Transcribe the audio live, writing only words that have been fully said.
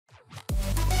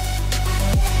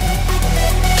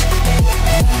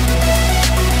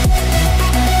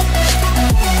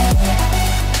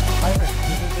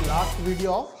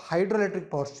Idea of hydroelectric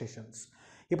power stations.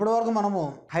 ఇప్పటివరకు మనము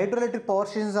hydroelectric power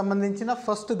station సంబంధించిన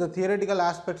ఫస్ట్ ద థియరిటికల్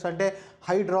ఆస్పెక్ట్స్ అంటే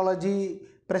హైడ్రాలజీ,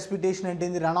 ప్రెసిపిటేషన్ అంటే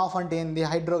ఏంది, రన్ ఆఫ్ అంటే ఏంది,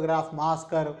 హైడ్రోగ్రాఫ్, మాస్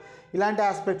కర్వ్ ఇలాంటి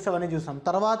ఆస్పెక్ట్స్ అవన్నీ చూసాం.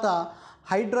 తర్వాత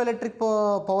హైడ్రోఎలక్ట్రిక్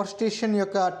పవర్ స్టేషన్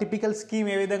యొక్క టిపికల్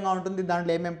స్కీమ్ ఏ విధంగా ఉంటుంది,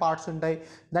 దాంట్లో ఏమేమి పార్ట్స్ ఉంటాయి,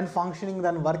 దాని ఫంక్షనింగ్,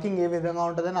 దాని వర్కింగ్ ఏ విధంగా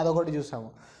ఉంటుందని అదొకటి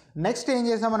చూసాము. నెక్స్ట్ ఏం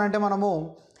చేసామనంటే మనము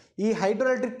ఈ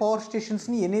హైడ్రోఎలక్ట్రిక్ పవర్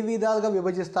స్టేషన్స్ని ఎన్ని విధాలుగా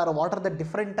విభజిస్తారు, what are the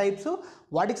different types,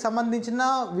 వాటికి సంబంధించిన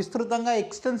విస్తృతంగా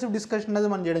ఎక్స్టెన్సివ్ డిస్కషన్ అనేది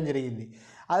మనం చేయడం జరిగింది.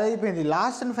 అది అయిపోయింది.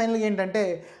 లాస్ట్ అండ్ ఫైనల్గా ఏంటంటే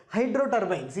హైడ్రో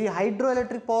టర్బైన్స్. ఈ హైడ్రో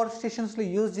ఎలక్ట్రిక్ పవర్ స్టేషన్స్లో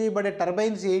యూజ్ చేయబడే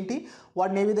టర్బైన్స్ ఏంటి,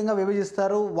 వాటిని ఏ విధంగా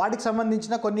విభజిస్తారు, వాటికి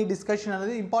సంబంధించిన కొన్ని డిస్కషన్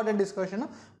అనేది ఇంపార్టెంట్ డిస్కషన్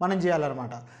మనం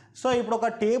చేయాలన్నమాట. సో ఇప్పుడు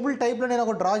ఒక టేబుల్ టైప్లో నేను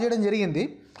ఒక డ్రా చేయడం జరిగింది.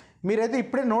 మీరైతే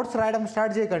ఇప్పుడే నోట్స్ రాయడం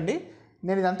స్టార్ట్ చేయకండి,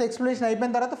 నేను ఇదంతా ఎక్స్ప్లెనేషన్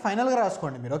అయిపోయిన తర్వాత ఫైనల్గా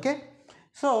రాసుకోండి మీరు. ఓకే,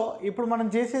 సో ఇప్పుడు మనం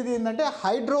చేసేది ఏంటంటే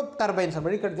హైడ్రో టర్బైన్స్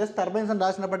అన్నమాట. ఇక్కడ జస్ట్ టర్బైన్స్ అని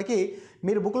రాసినప్పటికీ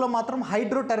మీరు బుక్లో మాత్రం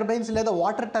హైడ్రో టర్బైన్స్ లేదా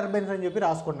వాటర్ టర్బైన్స్ అని చెప్పి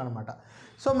రాసుకోండి అనమాట.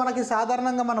 సో మనకి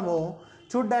సాధారణంగా మనము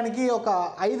చూడ్డానికి ఒక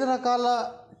 5 రకాల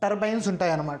టర్బైన్స్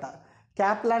ఉంటాయి అన్నమాట.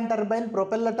 క్యాప్లాన్ turbine,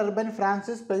 propeller turbine,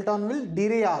 Francis, పెల్టాన్విల్,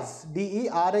 డిరియాస్,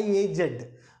 DERIAZ.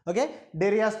 Okay,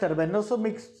 డెరియాస్ turbine. So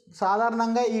మీకు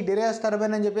సాధారణంగా ఈ డెరియాస్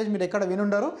టర్బైన్ అని చెప్పేసి మీరు ఎక్కడ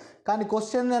వినుండరు, కానీ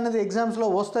క్వశ్చన్ అనేది ఎగ్జామ్స్లో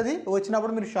వస్తుంది,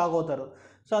 వచ్చినప్పుడు మీరు షాక్ అవుతారు.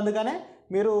 సో అందుకనే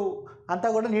మీరు అంతా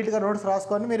కూడా నీట్గా నోట్స్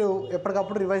రాసుకొని మీరు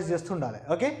ఎప్పటికప్పుడు రివైజ్ చేస్తుండాలి.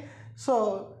 ఓకే, సో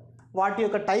వాటి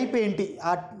యొక్క టైప్ ఏంటి,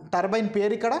 ఆ టర్బైన్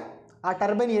పేరు ఇక్కడ, ఆ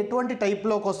టర్బైన్ ఎటువంటి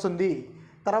టైప్లోకి వస్తుంది,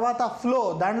 తర్వాత ఫ్లో,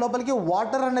 దాని లోపలికి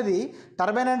వాటర్ అనేది,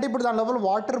 టర్బైన్ అంటే ఇప్పుడు దాని లోపల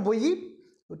వాటర్ పోయి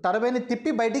టర్బైన్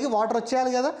తిప్పి బయటికి వాటర్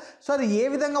వచ్చేయాలి కదా. సో అది ఏ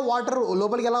విధంగా వాటర్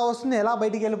లోపలికి ఎలా వస్తుంది, ఎలా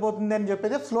బయటికి వెళ్ళిపోతుంది అని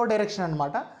చెప్పేది ఫ్లో డైరెక్షన్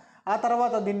అనమాట. ఆ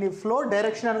తర్వాత దీన్ని ఫ్లో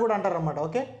డైరెక్షన్ అని కూడా అంటారు అనమాట.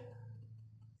 Okay,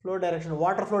 flow direction,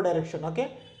 water flow direction. Okay,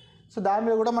 so దాని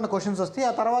మీద కూడా మన క్వశ్చన్స్ వస్తాయి.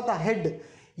 ఆ తర్వాత హెడ్,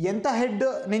 ఎంత హెడ్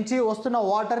నుంచి వస్తున్న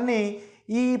వాటర్ని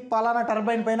ఈ పలానా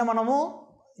టర్బైన్ పైన మనము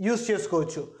యూస్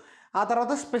చేసుకోవచ్చు. ఆ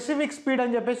తర్వాత స్పెసిఫిక్ స్పీడ్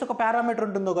అని చెప్పేసి ఒక పారామీటర్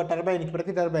ఉంటుంది ఒక టర్బైన్కి,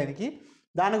 ప్రతి టర్బైన్కి,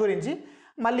 దాని గురించి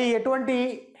మళ్ళీ ఎటువంటి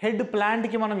హెడ్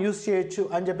ప్లాంట్కి మనం యూస్ చేయొచ్చు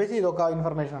అని చెప్పేసి ఇది ఒక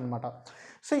ఇన్ఫర్మేషన్ అనమాట.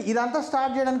 సో ఇదంతా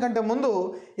స్టార్ట్ చేయడానికంటే ముందు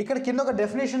ఇక్కడ కింద ఒక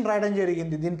డెఫినేషన్ రాయడం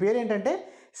జరిగింది. దీని పేరు ఏంటంటే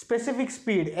specific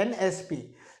speed, NSP.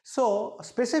 So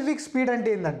specific speed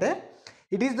అంటే ఏంటంటే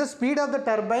it is the speed of the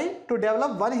turbine to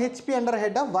develop 1 HP under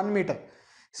head of 1 metre.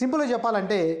 సింపుల్గా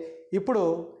చెప్పాలంటే ఇప్పుడు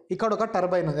ఇక్కడ ఒక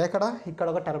టర్బైన్ ఉంది, ఇక్కడ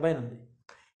ఒక టర్బైన్ ఉంది.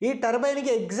 ఈ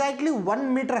టర్బైన్కి ఎగ్జాక్ట్లీ 1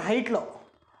 మీటర్ హైట్లో,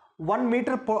 1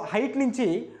 మీటర్ హైట్ నుంచి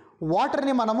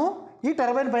వాటర్ని మనము ఈ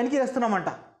టర్బైన్ పైనకి వేస్తున్నామంట.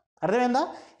 అర్థమైందా?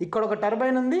 ఇక్కడ ఒక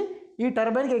టర్బైన్ ఉంది, ఈ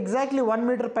టర్బైన్కి ఎగ్జాక్ట్లీ 1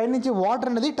 మీటర్ పైన నుంచి వాటర్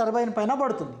అనేది టర్బైన్ పైన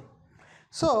పడుతుంది.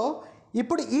 సో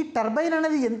ఇప్పుడు ఈ టర్బైన్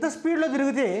అనేది ఎంత స్పీడ్లో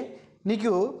తిరిగితే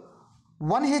నీకు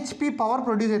 1 HP పవర్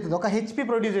ప్రొడ్యూస్ అవుతుంది, 1 HP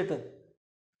ప్రొడ్యూస్ అవుతుంది.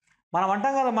 మనం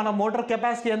అంటాం కదా మన మోటార్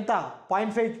కెపాసిటీ ఎంత,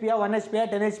 0.5 HP, 1 HP,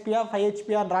 10 HP, 5 HP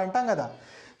అని అంటాం కదా.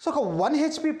 సో ఒక 1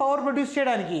 HP పవర్ ప్రొడ్యూస్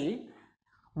చేయడానికి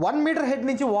 1 మీటర్ హెడ్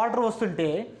నుంచి వాటర్ వస్తుంటే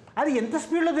అది ఎంత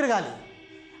స్పీడ్లో తిరగాలి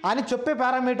అని చెప్పే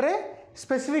పారామీటరే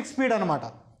స్పెసిఫిక్ స్పీడ్ అనమాట.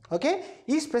 ఓకే,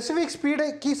 ఈ స్పెసిఫిక్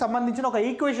స్పీడ్కి సంబంధించిన ఒక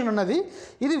ఈక్వేషన్ ఉన్నది,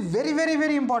 ఇది వెరీ వెరీ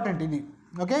వెరీ ఇంపార్టెంట్ ఇది.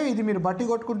 ఓకే, ఇది మీరు బట్టి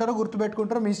కొట్టుకుంటారో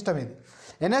గుర్తుపెట్టుకుంటారో మీ ఇష్టం. ఇది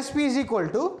NSP is equal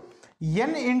to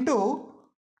N into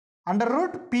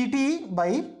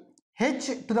 √PT/H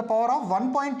to the power of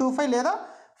 1.25 లేదా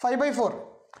 5/4.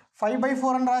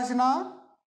 5/4 అని రాసిన,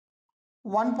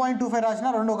 1.25 రాసిన,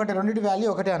 రెండింటి వాల్యూ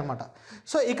ఒకటే అనమాట.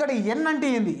 సో ఇక్కడ N అంటే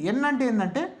ఏంది, N అంటే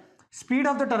ఏంటంటే speed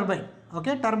of the turbine.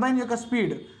 Okay, turbine యొక్క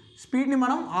స్పీడ్ని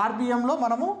మనం RPMలో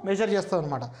మనము మెజర్ చేస్తాం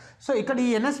అనమాట. సో ఇక్కడ ఈ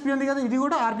NSP ఉంది కదా, ఇది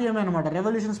కూడా RPM అనమాట,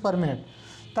 రెవల్యూషన్స్ పర్ మినిట్.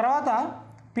 తర్వాత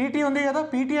PT ఉంది కదా,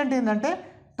 PT అంటే ఏంటంటే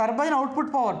టర్బైన్ అవుట్పుట్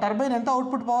పవర్, టర్బైన్ ఎంత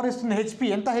అవుట్పుట్ పవర్ ఇస్తుంది, HP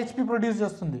ఎంత HP ప్రొడ్యూస్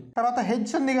చేస్తుంది. తర్వాత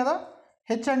H ఉంది కదా,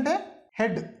 H అంటే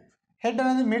హెడ్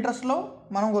అనేది మీటర్స్లో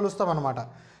మనం కొలుస్తాం అనమాట.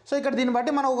 సో ఇక్కడ దీన్ని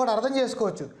బట్టి మనం ఒకటి అర్థం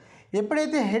చేసుకోవచ్చు,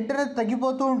 ఎప్పుడైతే హెడ్ అనేది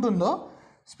తగ్గిపోతూ ఉంటుందో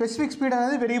స్పెసిఫిక్ స్పీడ్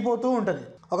అనేది పెరిగిపోతూ ఉంటుంది.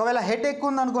 ఒకవేళ హెడ్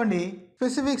ఎక్కువ ఉందనుకోండి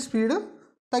స్పెసిఫిక్ స్పీడ్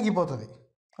తగ్గిపోతుంది.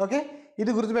 ఓకే,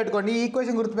 ఇది గుర్తుపెట్టుకోండి, ఈ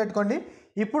ఈక్వేషన్ గుర్తుపెట్టుకోండి.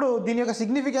 ఇప్పుడు దీని యొక్క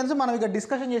సిగ్నిఫికెన్స్ మనం ఇక్కడ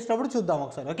డిస్కషన్ చేసేటప్పుడు చూద్దాం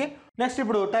ఒకసారి. ఓకే, నెక్స్ట్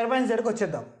ఇప్పుడు టర్బైన్స్ దగ్గరికి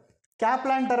వచ్చేద్దాం.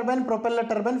 క్యాప్లాన్ turbine, propeller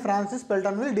turbine, Francis,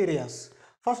 పెల్టాన్విల్, డిరియాస్.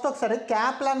 First ఒకసారి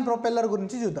క్యాప్లాన్ ప్రొపెల్లర్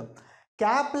గురించి చూద్దాం.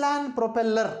 క్యాప్లాన్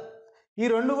ప్రొపెల్లర్ ఈ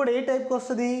రెండు కూడా ఏ టైప్కి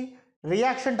వస్తుంది,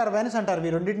 రియాక్షన్ టర్బైన్స్ అంటారు.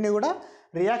 ఈ రెండింటిని కూడా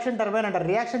రియాక్షన్ టర్బైన్ అంటారు.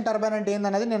 రియాక్షన్ టర్బైన్ అంటే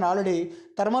ఏందనేది నేను ఆల్రెడీ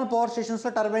థర్మల్ పవర్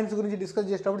స్టేషన్స్లో టర్బైన్స్ గురించి డిస్కస్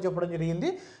చేసేటప్పుడు చెప్పడం జరిగింది.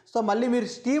 సో మళ్ళీ మీరు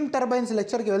స్టీమ్ టర్బైన్స్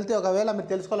లెక్చర్కి వెళ్తే ఒకవేళ మీరు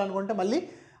తెలుసుకోవాలనుకుంటే మళ్ళీ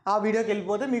ఆ వీడియోకి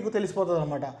వెళ్ళిపోతే మీకు తెలిసిపోతుంది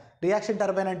అనమాట రియాక్షన్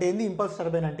టర్బైన్ అంటే ఏంది, ఇంపల్స్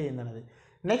టర్బైన్ అంటే ఏందనేది.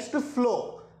 నెక్స్ట్ ఫ్లో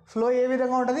ఏ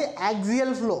విధంగా ఉంటుంది,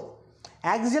 యాక్సియల్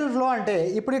ఫ్లో అంటే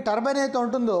ఇప్పుడు ఈ టర్బైన్ అయితే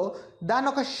ఉంటుందో దాన్ని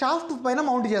ఒక షాఫ్ట్ పైన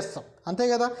మౌంట్ చేస్తాం. అంతే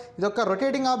కదా. ఇది ఒక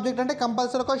రొటేటింగ్ ఆబ్జెక్ట్ అంటే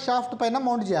కంపల్సరీ ఒక షాఫ్ట్ పైన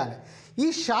మౌంట్ చేయాలి. ఈ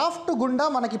షాఫ్ట్ గుండా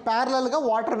మనకి ప్యారలల్గా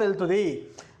వాటర్ వెళ్తుంది.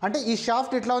 అంటే ఈ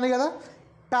షాఫ్ట్ ఇట్లా ఉంది కదా,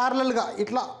 ప్యారలల్గా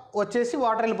ఇట్లా వచ్చేసి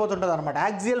వాటర్ వెళ్ళిపోతుంటుంది అనమాట.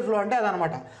 యాక్సియల్ ఫ్లో అంటే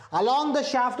అదనమాట. అలాంగ్ ద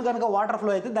షాఫ్ట్ కనుక వాటర్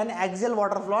ఫ్లో అయితే దాన్ని యాక్సియల్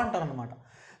వాటర్ ఫ్లో అంటారు అనమాట.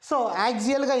 So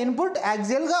యాక్సియల్గా input,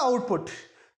 యాక్సియల్గా output.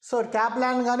 సో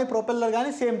క్యాప్లాన్ కానీ ప్రొపెల్లర్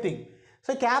కానీ సేమ్ థింగ్.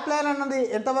 సో క్యాప్లాన్ అన్నది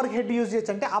ఎంతవరకు హెడ్ యూజ్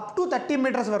చేయొచ్చు అంటే అప్ టు 30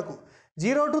 మీటర్స్ వరకు,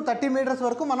 0 to 30 మీటర్స్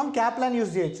వరకు మనం క్యాప్లాన్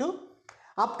యూజ్ చేయొచ్చు.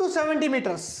 అప్ టు 70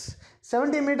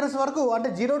 మీటర్స్ వరకు అంటే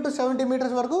 0 to 70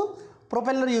 మీటర్స్ వరకు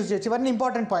ప్రొపెల్లర్ యూజ్ చేయొచ్చు. ఇవన్నీ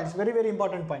important points, very very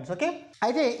important points. Okay,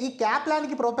 అయితే ఈ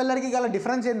క్యాప్లాన్కి ప్రొపెల్లర్కి గల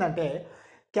డిఫరెన్స్ ఏంటంటే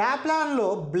క్యాప్లాన్లో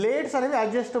బ్లేడ్స్ అనేవి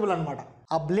అడ్జస్టబుల్ అనమాట.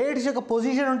 ఆ బ్లేడ్స్ యొక్క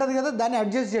పొజిషన్ ఉంటుంది కదా, దాన్ని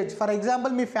అడ్జస్ట్ చేయొచ్చు. ఫర్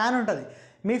ఎగ్జాంపుల్ మీ ఫ్యాన్ ఉంటుంది,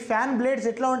 మీ ఫ్యాన్ బ్లేడ్స్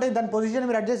ఎట్లా ఉంటాయి, దాని పొజిషన్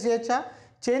మీరు అడ్జస్ట్ చేయొచ్చా?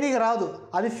 చేయనీకి రాదు,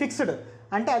 అది ఫిక్స్డ్.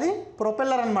 అంటే అది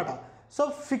ప్రొపెల్లర్ అనమాట. సో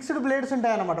ఫిక్స్డ్ బ్లేడ్స్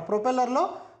ఉంటాయి అన్నమాట. ప్రొపెల్లర్లో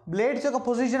బ్లేడ్స్ యొక్క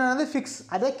పొజిషన్ అనేది ఫిక్స్.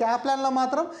 అదే క్యాప్లాన్లో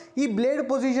మాత్రం ఈ బ్లేడ్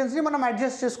పొజిషన్స్ని మనం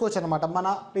అడ్జస్ట్ చేసుకోవచ్చు అనమాట మన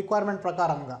రిక్వైర్మెంట్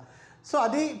ప్రకారంగా. సో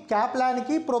అది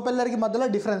క్యాప్లాన్కి ప్రొపెల్లర్కి మధ్యలో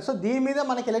డిఫరెన్స్. సో దీని మీద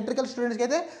మనకి ఎలక్ట్రికల్ స్టూడెంట్స్కి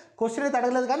అయితే క్వశ్చన్ అయితే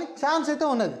అడగలేదు, కానీ ఛాన్స్ అయితే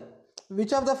ఉన్నది.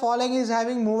 Which of the following is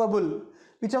having movable,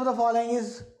 which of the following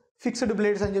is fixed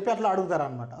blades అని చెప్పి అట్లా అడుగుతారు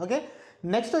అనమాట. ఓకే,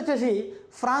 నెక్స్ట్ వచ్చేసి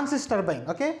Francis turbine.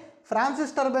 Okay,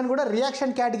 Francis turbine కూడా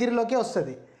రియాక్షన్ కేటగిరీలోకే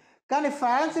వస్తుంది. కానీ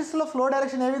ఫ్రాన్సిస్లో ఫ్లో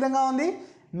డైరెక్షన్ ఏ విధంగా ఉంది?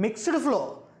 Mixed flow.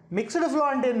 మిక్స్డ్ ఫ్లో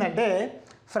అంటే ఏంటంటే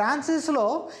ఫ్రాన్సిస్లో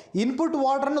ఇన్పుట్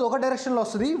వాటర్ అనేది ఒక డైరెక్షన్లో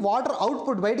వస్తుంది, వాటర్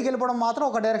అవుట్పుట్ బయటికి వెళ్ళిపోవడం మాత్రం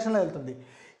ఒక డైరెక్షన్లో వెళ్తుంది.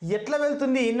 ఎట్లా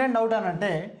వెళ్తుంది ఇన్ అండ్ అవుట్ అని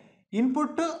అంటే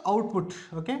input output.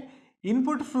 Okay,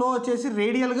 input flow వచ్చేసి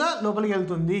రేడియల్గా లోపలికి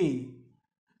వెళ్తుంది,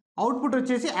 అవుట్పుట్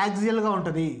వచ్చేసి యాక్సియల్గా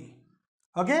ఉంటుంది.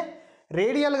 ఓకే,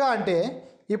 రేడియల్గా అంటే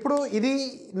ఇప్పుడు ఇది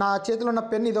నా చేతిలో ఉన్న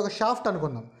పెన్, ఇది ఒక షాఫ్ట్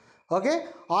అనుకుందాం. ఓకే,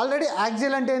 ఆల్రెడీ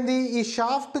యాక్సియల్ అంటే ఏంది? ఈ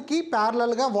షాఫ్ట్కి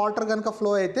ప్యారలల్గా వాటర్ కనుక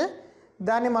ఫ్లో అయితే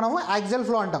దాన్ని మనము యాక్సియల్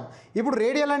ఫ్లో అంటాం. ఇప్పుడు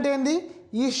రేడియల్ అంటే ఏంది?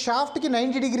 ఈ షాఫ్ట్కి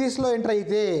 90 degreesలో ఎంటర్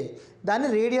అయితే దాన్ని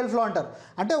రేడియల్ ఫ్లో అంటారు.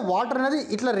 అంటే వాటర్ అనేది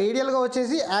ఇట్లా రేడియల్గా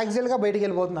వచ్చేసి యాక్సియల్గా బయటికి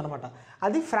వెళ్ళిపోతుంది అనమాట.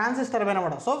 అది ఫ్రాన్సిస్ టర్బైన్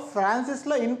అనమాట. So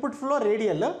ఫ్రాన్సిస్లో input flow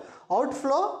radial, out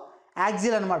flow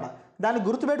axial అనమాట. దాన్ని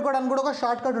గుర్తుపెట్టుకోవడానికి కూడా ఒక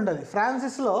షార్ట్ కట్ ఉంటుంది.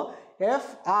 ఫ్రాన్సిస్లో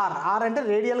FR, ఆర్ అంటే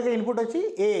రేడియల్గా ఇన్పుట్ వచ్చి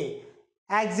ఏ,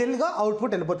 యాక్సియల్గా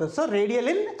అవుట్పుట్ వెళ్ళిపోతుంది. So radial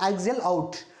in, axial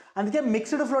out. అందుకే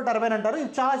మిక్స్డ్ ఫ్లో టర్బైన్ అంటారు.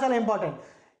 ఇది చాలా చాలా important.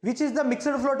 Which is the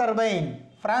mixed flow turbine?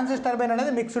 Francis turbine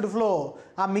అనేది మిక్స్డ్ ఫ్లో.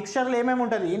 ఆ మిక్స్చర్లో ఏమేమి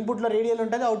ఉంటుంది? ఇన్పుట్లో రేడియల్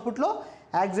ఉంటుంది, అవుట్పుట్లో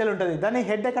యాక్సియల్ ఉంటుంది. దాన్ని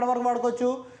హెడ్ ఎక్కడ వరకు వాడుకోవచ్చు?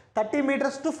 30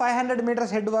 meters to 500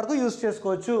 meters హెడ్ వరకు యూస్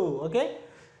చేసుకోవచ్చు. ఓకే,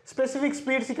 స్పెసిఫిక్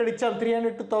స్పీడ్స్ ఇక్కడ ఇచ్చాం,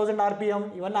 300 to 1000 RPM,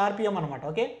 ఇవన్నీ RPM అనమాట.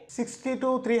 ఓకే, 60 to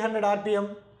 300 RPM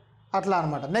అట్లా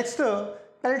అనమాట. Next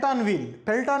Pelton wheel.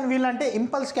 Pelton wheel అంటే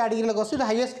ఇంపల్స్ కేటగిరీలోకి వస్తుంది. ఇది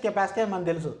హైయెస్ట్ కెపాసిటీ అని మనకు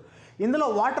తెలుసు. ఇందులో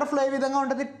వాటర్ ఫ్లో ఏ విధంగా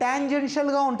ఉంటుంది?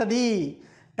 టాంజెన్షియల్గా ఉంటుంది.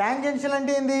 టాంజెన్షియల్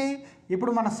అంటే ఏంది?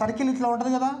 ఇప్పుడు మన సర్కిల్ ఇట్లా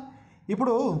ఉంటుంది కదా.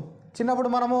 ఇప్పుడు చిన్నప్పుడు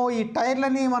మనము ఈ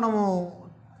టైర్లని మనం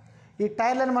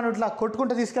ఇట్లా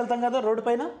కొట్టుకుంటూ తీసుకెళ్తాం కదా రోడ్డు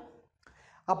పైన.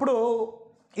 అప్పుడు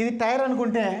ఇది టైర్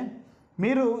అనుకుంటే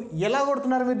మీరు ఎలా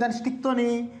కొడుతున్నారు? మీరు దాని స్టిక్తోని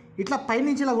ఇట్లా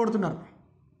పైనుంచి ఇలా కొడుతున్నారు,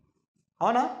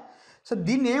 అవునా? సో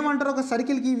దీన్ని ఏమంటారు? ఒక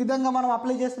సర్కిల్కి ఈ విధంగా మనం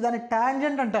అప్లై చేస్తే దాన్ని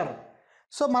టాంజెంట్ అంటారు.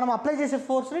 సో మనం అప్లై చేసే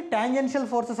ఫోర్స్ని టాంజెన్షియల్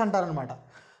ఫోర్సెస్ అంటారనమాట.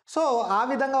 సో ఆ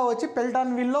విధంగా వచ్చి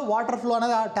పెల్టాన్ వీల్లో వాటర్ ఫ్లో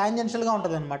అనేది టాంజెన్షియల్గా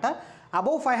ఉంటుంది అనమాట.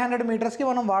 అబౌవ్ 500 metersకి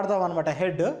మనం వాడతాం అనమాట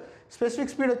హెడ్.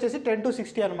 స్పెసిఫిక్ స్పీడ్ వచ్చేసి 10 to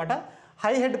 60 అనమాట.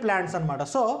 హై హెడ్ ప్లాంట్స్ అనమాట.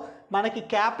 సో మనకి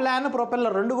క్యాప్లాన్,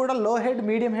 ప్రొపెల్లర్ రెండు కూడా లో హెడ్,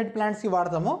 మీడియం హెడ్ ప్లాంట్స్కి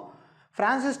వాడతాము.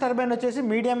 ఫ్రాన్సిస్ టర్బైన్ వచ్చేసి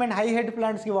మీడియం అండ్ హై హెడ్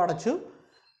ప్లాంట్స్కి వాడచ్చు.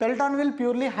 Pelton wheel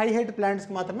purely high head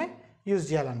ప్లాంట్స్కి మాత్రమే యూజ్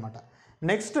చేయాలన్నమాట.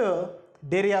 Next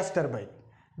డెరియాస్ turbine.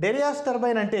 డెరియాస్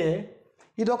టర్బైన్ అంటే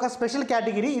ఇది ఒక స్పెషల్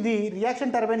కేటగిరీ. ఇది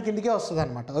రియాక్షన్ టర్బైన్ కిందకే వస్తుంది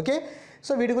అనమాట. ఓకే,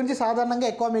 సో వీటి గురించి సాధారణంగా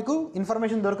ఎక్కువ మీకు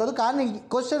ఇన్ఫర్మేషన్ దొరకదు, కానీ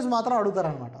క్వశ్చన్స్ మాత్రం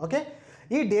అడుగుతారనమాట. ఓకే,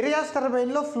 ఈ డెరియాస్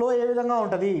టర్బైన్లో ఫ్లో ఏ విధంగా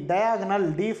ఉంటుంది? Diagonal,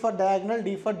 D for diagonal,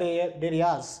 D for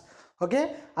డెరియాస్. Okay,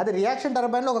 అది రియాక్షన్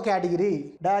టర్బైన్లో ఒక కేటగిరీ,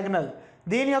 డయాగ్నల్.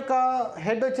 దీని యొక్క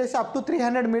హెడ్ వచ్చేసి అప్ టు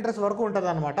 300 meters వరకు ఉంటుంది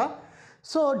అనమాట.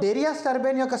 సో డెరియాస్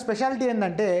టర్బైన్ యొక్క స్పెషాలిటీ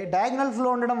ఏంటంటే డయాగ్నల్ ఫ్లో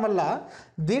ఉండడం వల్ల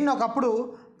దీన్ని ఒకప్పుడు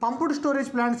పంపుడ్ స్టోరేజ్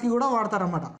ప్లాంట్స్కి కూడా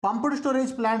వాడతారన్నమాట. పంపుడ్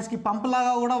స్టోరేజ్ ప్లాంట్స్కి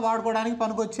పంపులాగా కూడా వాడుకోవడానికి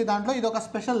పనికొచ్చే దాంట్లో ఇది ఒక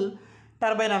స్పెషల్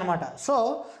టర్బైన్ అనమాట. సో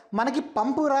మనకి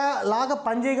పంపు లాగా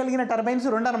పనిచేయగలిగిన టర్బైన్స్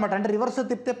రెండు అనమాట. అంటే రివర్స్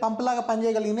తిప్పితే పంపు లాగా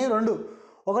పనిచేయగలిగినవి రెండు.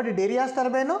 ఒకటి డెరియాస్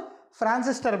టర్బైన్,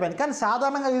 ఫ్రాన్సిస్ టర్బైన్. కానీ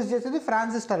సాధారణంగా యూజ్ చేసేది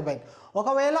ఫ్రాన్సిస్ టర్బైన్.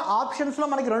 ఒకవేళ ఆప్షన్స్లో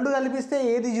మనకి రెండు కలిపిస్తే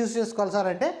ఏది యూజ్ చేసుకోవాలి సార్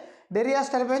అంటే డెరియాస్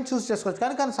టర్బైన్ చూస్ చేసుకోవచ్చు.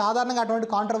 కానీ సాధారణంగా అటువంటి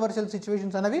కాంట్రవర్షియల్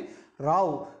సిచ్యువేషన్స్ అనేవి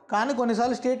రావు. కానీ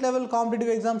కొన్నిసార్లు స్టేట్ లెవెల్ కాంపిటేటివ్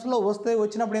ఎగ్జామ్స్లో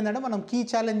వచ్చినప్పుడు ఏంటంటే మనం కీ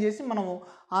ఛాలెంజ్ చేసి మనము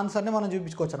ఆన్సర్ని మనం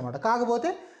చూపించుకోవచ్చు అనమాట.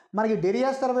 కాకపోతే మనకి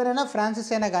డెరియాస్ టర్బైన్ అయినా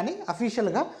ఫ్రాన్సిస్ అయినా కానీ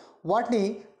అఫీషియల్గా వాటిని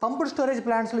పంపుడ్ స్టోరేజ్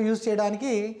ప్లాంట్స్లో యూజ్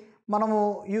చేయడానికి మనము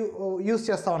యూస్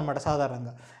చేస్తాం అనమాట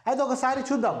సాధారణంగా. అయితే ఒకసారి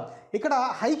చూద్దాం. ఇక్కడ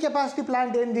హై కెపాసిటీ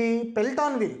ప్లాంట్ ఏంది?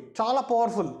 పెల్టాన్ వీల్, చాలా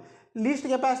పవర్ఫుల్. లీస్ట్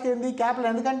కెపాసిటీ ఏంది?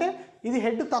 క్యాప్లన్. ఎందుకంటే ఇది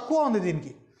హెడ్ తక్కువ ఉంది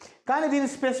దీనికి, కానీ దీని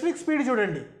స్పెసిఫిక్ స్పీడ్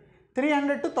చూడండి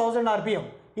 300 to 1000 RPM.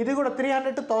 ఇది కూడా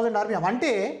 300 to 1000 RPM.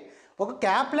 అంటే ఒక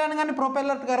క్యాప్లన్ కానీ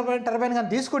ప్రొపెల్లర్ టర్బైన్ కానీ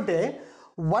తీసుకుంటే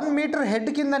 1 మీటర్ హెడ్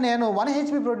కింద నేను 1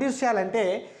 HP ప్రొడ్యూస్ చేయాలంటే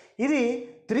ఇది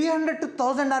 300 to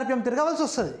 1000 RPM తిరగవలసి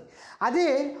వస్తుంది. అదే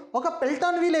ఒక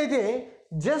పెల్టాన్ వీల్ అయితే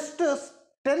జస్ట్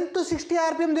 10 to 60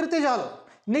 RPM తిరిగితే చాలు,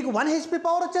 నీకు 1 HP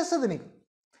పవర్ వచ్చేస్తుంది నీకు.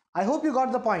 I hope you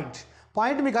got the point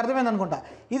మీకు అర్థమైంది అనుకుంటా.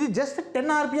 ఇది just 10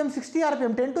 RPM 60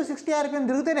 RPM 10 to 60 RPM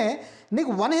తిరిగితేనే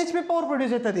నీకు 1 HP పవర్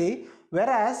ప్రొడ్యూస్ అవుతుంది.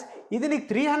 వెరాస్ ఇది నీకు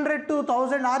 300 to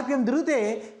 1000 RPM తిరిగితే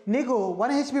నీకు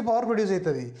 1 HP పవర్ ప్రొడ్యూస్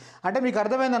అవుతుంది. అంటే మీకు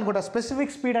అర్థమైంది అనుకుంటా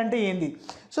స్పెసిఫిక్ స్పీడ్ అంటే ఏంది.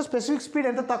 సో స్పెసిఫిక్ స్పీడ్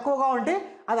ఎంత తక్కువగా ఉంటే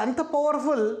అది అంత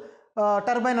పవర్ఫుల్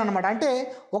టర్బైన్ అనమాట. అంటే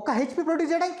ఒక HP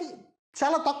ప్రొడ్యూస్ చేయడానికి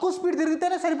చాలా తక్కువ స్పీడ్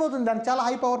తిరిగితేనే సరిపోతుంది, దానికి చాలా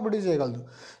హై పవర్ ప్రొడ్యూస్ చేయగలదు.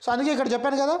 సో అందుకే ఇక్కడ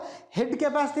చెప్పాను కదా, హెడ్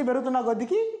కెపాసిటీ పెరుగుతున్న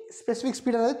కొద్దికి స్పెసిఫిక్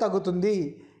స్పీడ్ అనేది తగ్గుతుంది,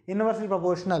 ఇన్వర్స్లీ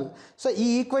ప్రపోర్షనల్. సో ఈ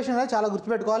ఈక్వేషన్ అనేది చాలా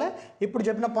గుర్తుపెట్టుకోవాలి. ఇప్పుడు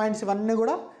చెప్పిన పాయింట్స్ ఇవన్నీ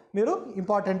కూడా మీరు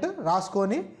ఇంపార్టెంట్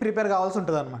రాసుకొని ప్రిపేర్ కావాల్సి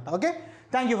ఉంటుంది అనమాట. Okay,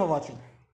 thank you for watching.